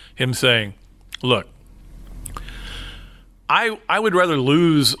was him saying, "Look, I would rather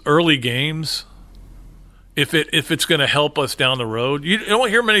lose early games if it's going to help us down the road." You don't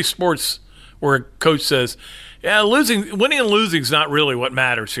hear many sports where a coach says, "Yeah, winning and losing is not really what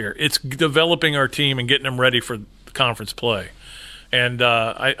matters here. It's developing our team and getting them ready for conference play." And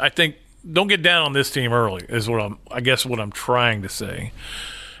I think don't get down on this team early is what I'm trying to say.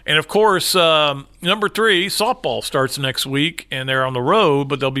 And of course, number 3, softball starts next week, and they're on the road,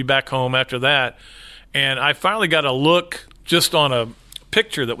 but they'll be back home after that. And I finally got a look just on a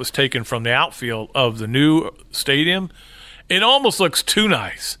picture that was taken from the outfield of the new stadium. It almost looks too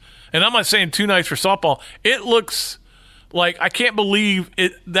nice. And I'm not saying too nice for softball. It looks like, I can't believe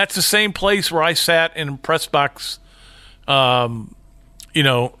it. That's the same place where I sat in press box,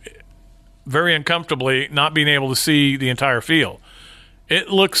 very uncomfortably, not being able to see the entire field. It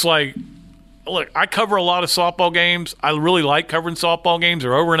looks like, look, I cover a lot of softball games. I really like covering softball games.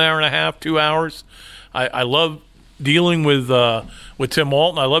 They're over an hour and a half, 2 hours. I love dealing with Tim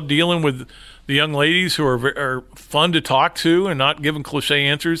Walton. I love dealing with the young ladies who are fun to talk to and not giving cliche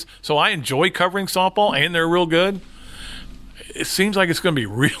answers. So I enjoy covering softball, and they're real good. It seems like it's going to be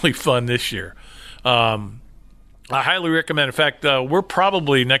really fun this year. I highly recommend. In fact, we're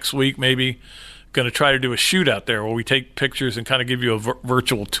probably next week maybe going to try to do a shootout there where we take pictures and kind of give you a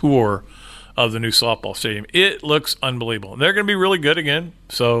virtual tour of the new softball stadium. It looks unbelievable. And they're going to be really good again,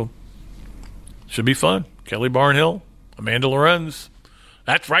 so should be fun. Kelly Barnhill, Amanda Lorenz.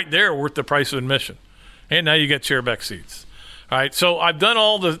 That's right there worth the price of admission. And now you get chairback seats. All right, so I've done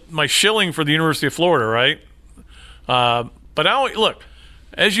all my shilling for the University of Florida, right? But look,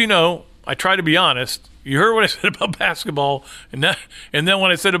 as you know, I try to be honest. You heard what I said about basketball, and then what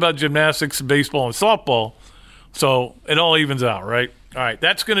I said about gymnastics, baseball, and softball. So it all evens out, right? All right,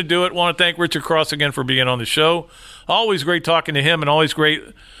 that's going to do it. I want to thank Richard Cross again for being on the show. Always great talking to him, and always great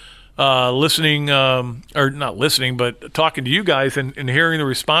listening, or not listening, but talking to you guys and hearing the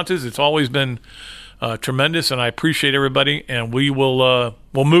responses. It's always been tremendous, and I appreciate everybody. And we'll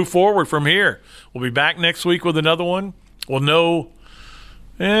move forward from here. We'll be back next week with another one. We'll know.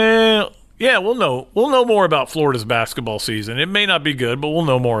 We'll know more about Florida's basketball season. It may not be good, but we'll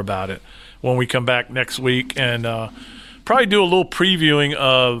know more about it when we come back next week, and probably do a little previewing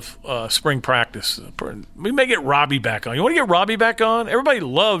of spring practice. We may get Robbie back on. You want to get Robbie back on? Everybody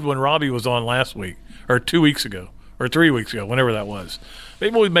loved when Robbie was on last week, or 2 weeks ago, or 3 weeks ago, whenever that was.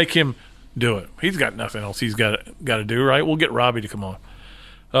 Maybe we'll make him do it. He's got nothing else he's got to do, right? We'll get Robbie to come on.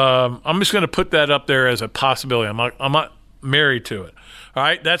 I'm just going to put that up there as a possibility. I'm not married to it. All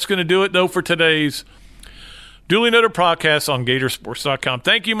right, that's going to do it, though, for today's Dooley Noted podcast on Gatorsports.com.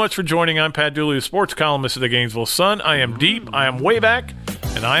 Thank you much for joining. I'm Pat Dooley, the sports columnist of the Gainesville Sun. I am deep, I am way back,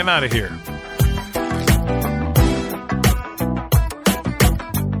 and I am out of here.